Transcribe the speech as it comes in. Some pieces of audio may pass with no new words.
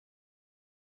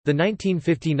The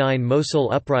 1959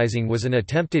 Mosul uprising was an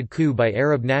attempted coup by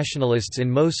Arab nationalists in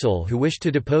Mosul who wished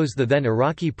to depose the then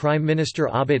Iraqi Prime Minister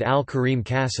Abd al-Karim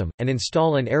Qasim, and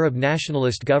install an Arab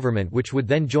nationalist government which would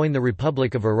then join the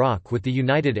Republic of Iraq with the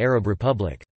United Arab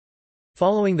Republic.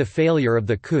 Following the failure of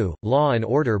the coup, law and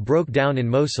order broke down in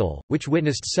Mosul, which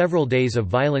witnessed several days of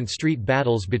violent street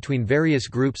battles between various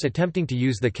groups attempting to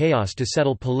use the chaos to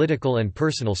settle political and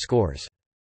personal scores.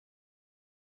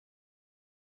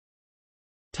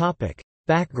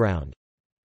 Background.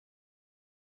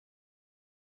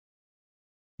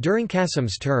 During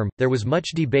Qasim's term, there was much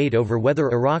debate over whether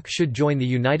Iraq should join the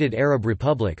United Arab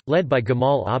Republic, led by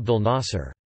Gamal Abdel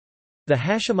Nasser. The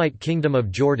Hashemite Kingdom of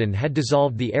Jordan had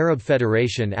dissolved the Arab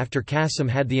Federation after Qasim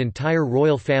had the entire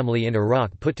royal family in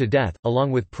Iraq put to death,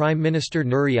 along with Prime Minister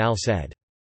Nuri al-Said.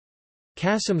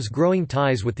 Qasim's growing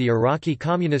ties with the Iraqi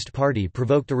Communist Party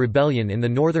provoked a rebellion in the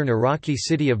northern Iraqi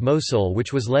city of Mosul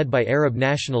which was led by Arab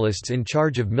nationalists in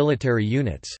charge of military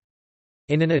units.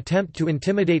 In an attempt to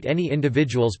intimidate any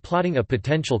individuals plotting a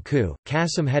potential coup,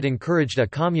 Qasim had encouraged a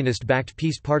communist-backed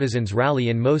peace partisans rally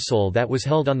in Mosul that was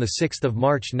held on 6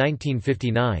 March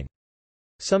 1959.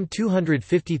 Some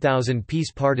 250,000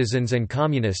 peace partisans and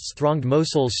communists thronged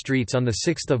Mosul's streets on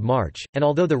 6 March, and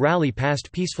although the rally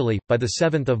passed peacefully, by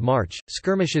 7 March,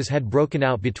 skirmishes had broken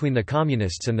out between the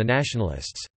communists and the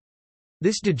nationalists.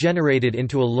 This degenerated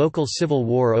into a local civil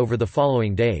war over the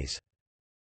following days.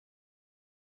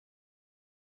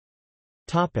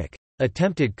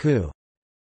 Attempted coup.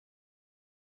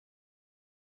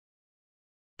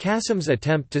 Qasim's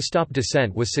attempt to stop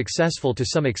dissent was successful to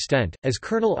some extent, as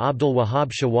Colonel Abdul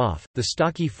Wahab Shawaf, the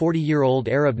stocky 40-year-old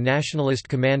Arab nationalist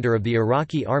commander of the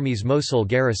Iraqi army's Mosul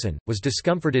garrison, was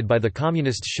discomforted by the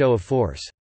communists' show of force.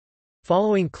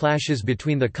 Following clashes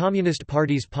between the Communist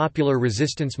Party's Popular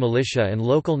Resistance Militia and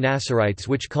local Nasserites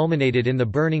which culminated in the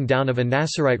burning down of a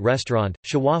Nasserite restaurant,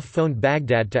 Shawaf phoned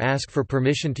Baghdad to ask for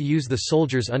permission to use the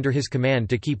soldiers under his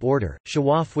command to keep order.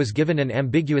 Shawaf was given an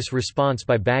ambiguous response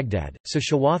by Baghdad, so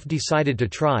Shawaf decided to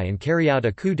try and carry out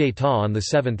a coup d'état on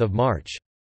 7 March.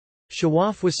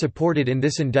 Shawaf was supported in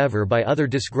this endeavor by other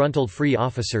disgruntled free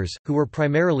officers, who were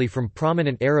primarily from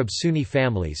prominent Arab Sunni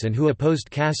families and who opposed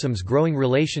Qasim's growing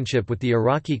relationship with the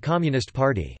Iraqi Communist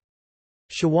Party.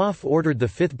 Shawaf ordered the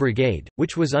 5th Brigade,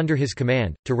 which was under his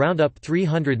command, to round up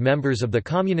 300 members of the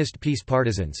Communist peace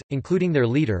partisans, including their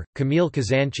leader, Kamil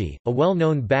Kazanchi, a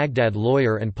well-known Baghdad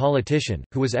lawyer and politician,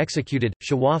 who was executed.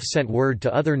 Shawaf sent word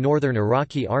to other northern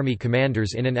Iraqi army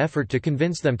commanders in an effort to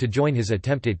convince them to join his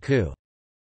attempted coup.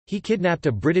 He kidnapped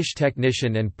a British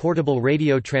technician and portable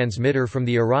radio transmitter from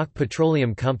the Iraq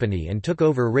Petroleum Company and took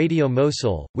over Radio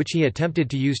Mosul, which he attempted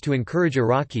to use to encourage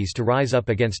Iraqis to rise up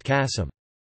against Qasim.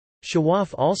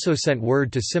 Shawaf also sent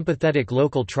word to sympathetic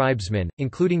local tribesmen,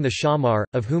 including the Shamar,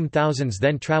 of whom thousands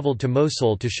then traveled to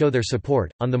Mosul to show their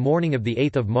support. On the morning of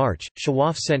 8 March,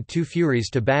 Shawaf sent 2 Furies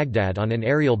to Baghdad on an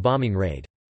aerial bombing raid.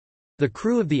 The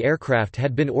crew of the aircraft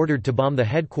had been ordered to bomb the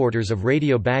headquarters of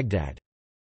Radio Baghdad.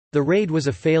 The raid was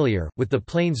a failure, with the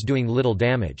planes doing little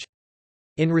damage.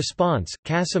 In response,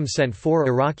 Qasim sent 4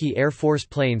 Iraqi Air Force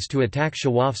planes to attack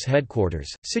Shawaf's headquarters,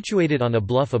 situated on a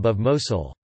bluff above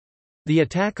Mosul. The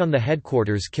attack on the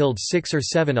headquarters killed 6 or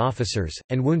 7 officers,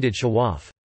 and wounded Shawaf.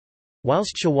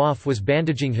 Whilst Shawaf was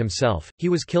bandaging himself, he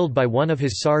was killed by one of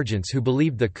his sergeants who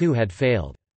believed the coup had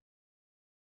failed.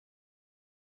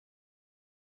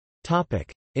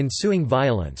 Ensuing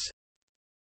violence.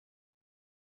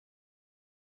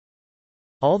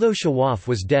 Although Shawaf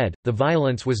was dead, the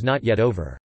violence was not yet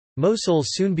over. Mosul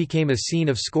soon became a scene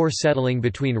of score settling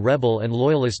between rebel and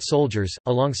loyalist soldiers,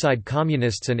 alongside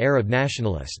communists and Arab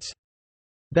nationalists.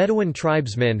 Bedouin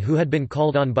tribesmen who had been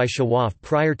called on by Shawaf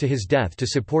prior to his death to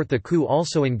support the coup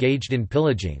also engaged in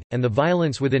pillaging, and the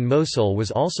violence within Mosul was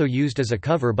also used as a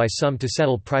cover by some to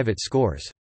settle private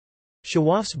scores.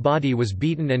 Shawaf's body was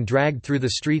beaten and dragged through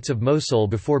the streets of Mosul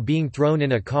before being thrown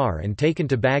in a car and taken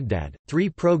to Baghdad. 3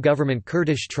 pro-government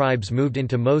Kurdish tribes moved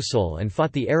into Mosul and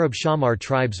fought the Arab Shamar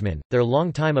tribesmen, their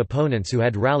longtime opponents who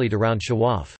had rallied around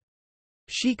Shawaf.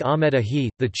 Sheikh Ahmed Ahi,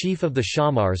 the chief of the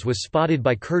Shamars, was spotted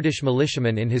by Kurdish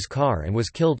militiamen in his car and was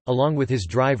killed, along with his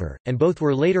driver, and both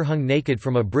were later hung naked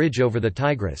from a bridge over the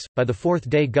Tigris. By the 4th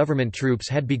day, government troops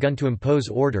had begun to impose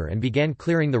order and began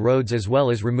clearing the roads as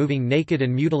well as removing naked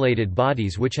and mutilated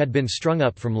bodies which had been strung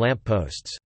up from lamp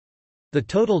posts. The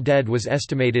total dead was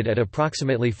estimated at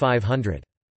approximately 500.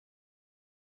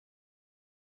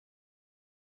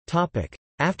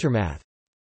 Aftermath.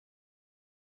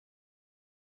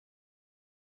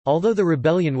 Although the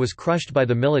rebellion was crushed by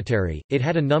the military, it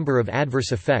had a number of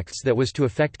adverse effects that was to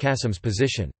affect Qasim's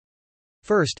position.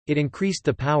 First, it increased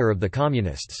the power of the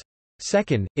communists.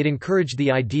 Second, it encouraged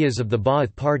the ideas of the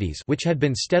Ba'ath parties which had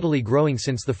been steadily growing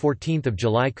since the 14th of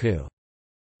July coup.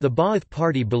 The Ba'ath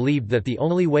Party believed that the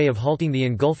only way of halting the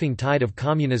engulfing tide of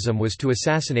communism was to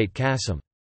assassinate Qasim.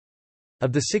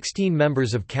 Of the 16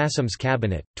 members of Qasim's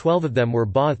cabinet, 12 of them were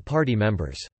Ba'ath Party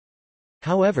members.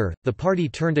 However, the party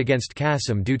turned against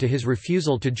Qasim due to his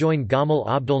refusal to join Gamal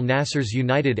Abdel Nasser's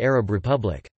United Arab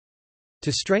Republic.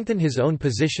 To strengthen his own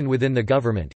position within the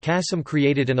government, Qasim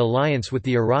created an alliance with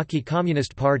the Iraqi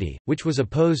Communist Party, which was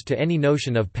opposed to any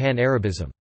notion of pan-Arabism.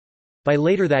 By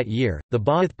later that year, the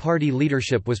Ba'ath Party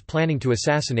leadership was planning to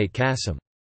assassinate Qasim.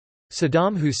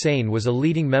 Saddam Hussein was a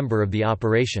leading member of the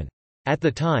operation. At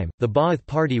the time, the Ba'ath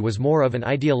Party was more of an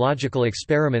ideological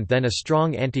experiment than a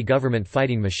strong anti-government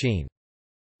fighting machine.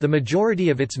 The majority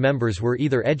of its members were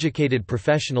either educated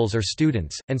professionals or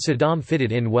students, and Saddam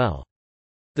fitted in well.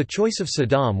 The choice of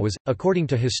Saddam was, according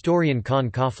to historian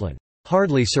Khan Coughlin,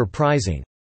 hardly surprising.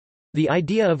 The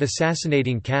idea of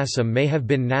assassinating Qasim may have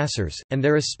been Nasser's, and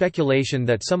there is speculation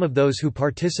that some of those who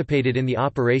participated in the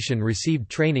operation received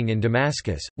training in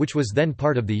Damascus, which was then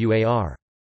part of the UAR.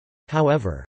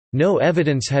 However, no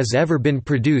evidence has ever been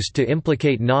produced to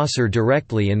implicate Nasser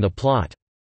directly in the plot.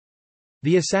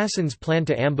 The assassins planned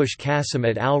to ambush Qasim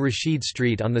at Al-Rashid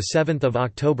Street on 7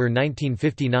 October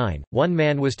 1959. One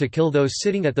man was to kill those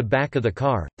sitting at the back of the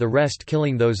car, the rest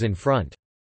killing those in front.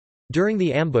 During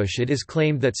the ambush it is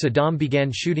claimed that Saddam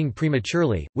began shooting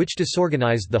prematurely, which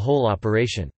disorganized the whole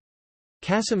operation.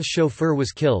 Qasim's chauffeur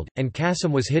was killed, and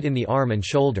Qasim was hit in the arm and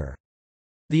shoulder.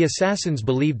 The assassins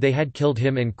believed they had killed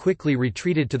him and quickly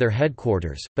retreated to their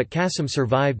headquarters, but Qasim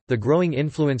survived. The growing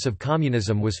influence of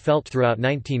communism was felt throughout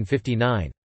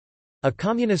 1959. A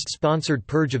communist-sponsored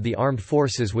purge of the armed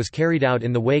forces was carried out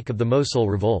in the wake of the Mosul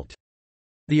revolt.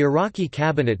 The Iraqi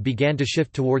cabinet began to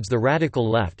shift towards the radical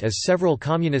left as several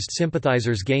communist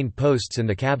sympathizers gained posts in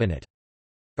the cabinet.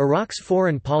 Iraq's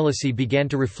foreign policy began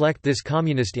to reflect this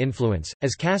communist influence,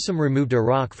 as Qasim removed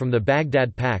Iraq from the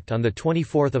Baghdad Pact on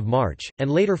 24 March, and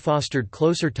later fostered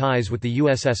closer ties with the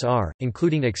USSR,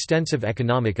 including extensive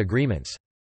economic agreements.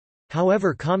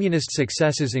 However, communist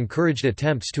successes encouraged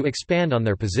attempts to expand on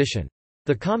their position.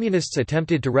 The communists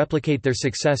attempted to replicate their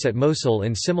success at Mosul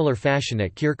in similar fashion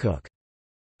at Kirkuk.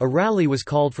 A rally was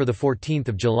called for 14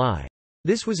 July.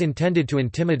 This was intended to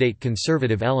intimidate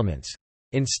conservative elements.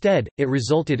 Instead, it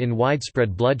resulted in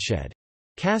widespread bloodshed.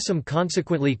 Qasim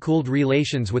consequently cooled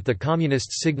relations with the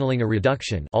communists, signaling a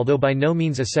reduction, although by no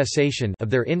means a cessation, of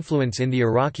their influence in the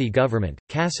Iraqi government.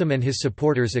 Qasim and his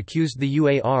supporters accused the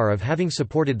UAR of having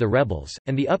supported the rebels,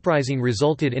 and the uprising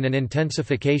resulted in an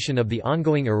intensification of the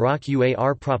ongoing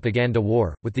Iraq-UAR propaganda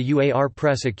war, with the UAR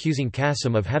press accusing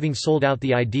Qasim of having sold out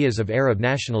the ideas of Arab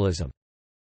nationalism.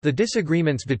 The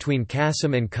disagreements between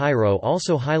Qasim and Cairo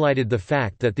also highlighted the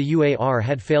fact that the UAR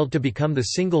had failed to become the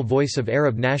single voice of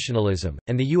Arab nationalism,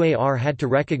 and the UAR had to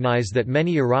recognize that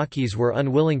many Iraqis were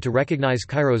unwilling to recognize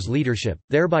Cairo's leadership,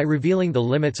 thereby revealing the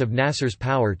limits of Nasser's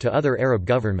power to other Arab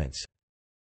governments.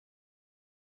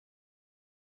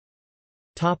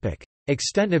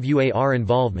 Extent of UAR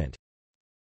involvement.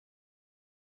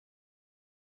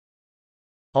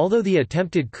 Although the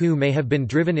attempted coup may have been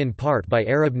driven in part by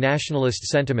Arab nationalist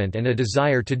sentiment and a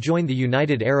desire to join the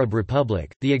United Arab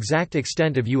Republic, the exact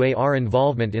extent of UAR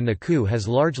involvement in the coup has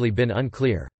largely been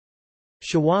unclear.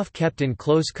 Shawaf kept in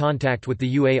close contact with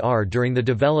the UAR during the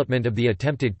development of the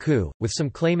attempted coup, with some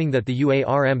claiming that the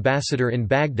UAR ambassador in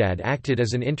Baghdad acted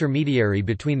as an intermediary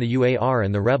between the UAR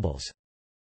and the rebels.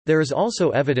 There is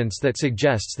also evidence that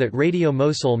suggests that Radio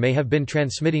Mosul may have been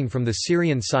transmitting from the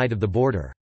Syrian side of the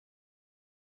border.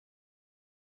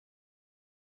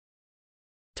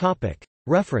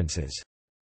 References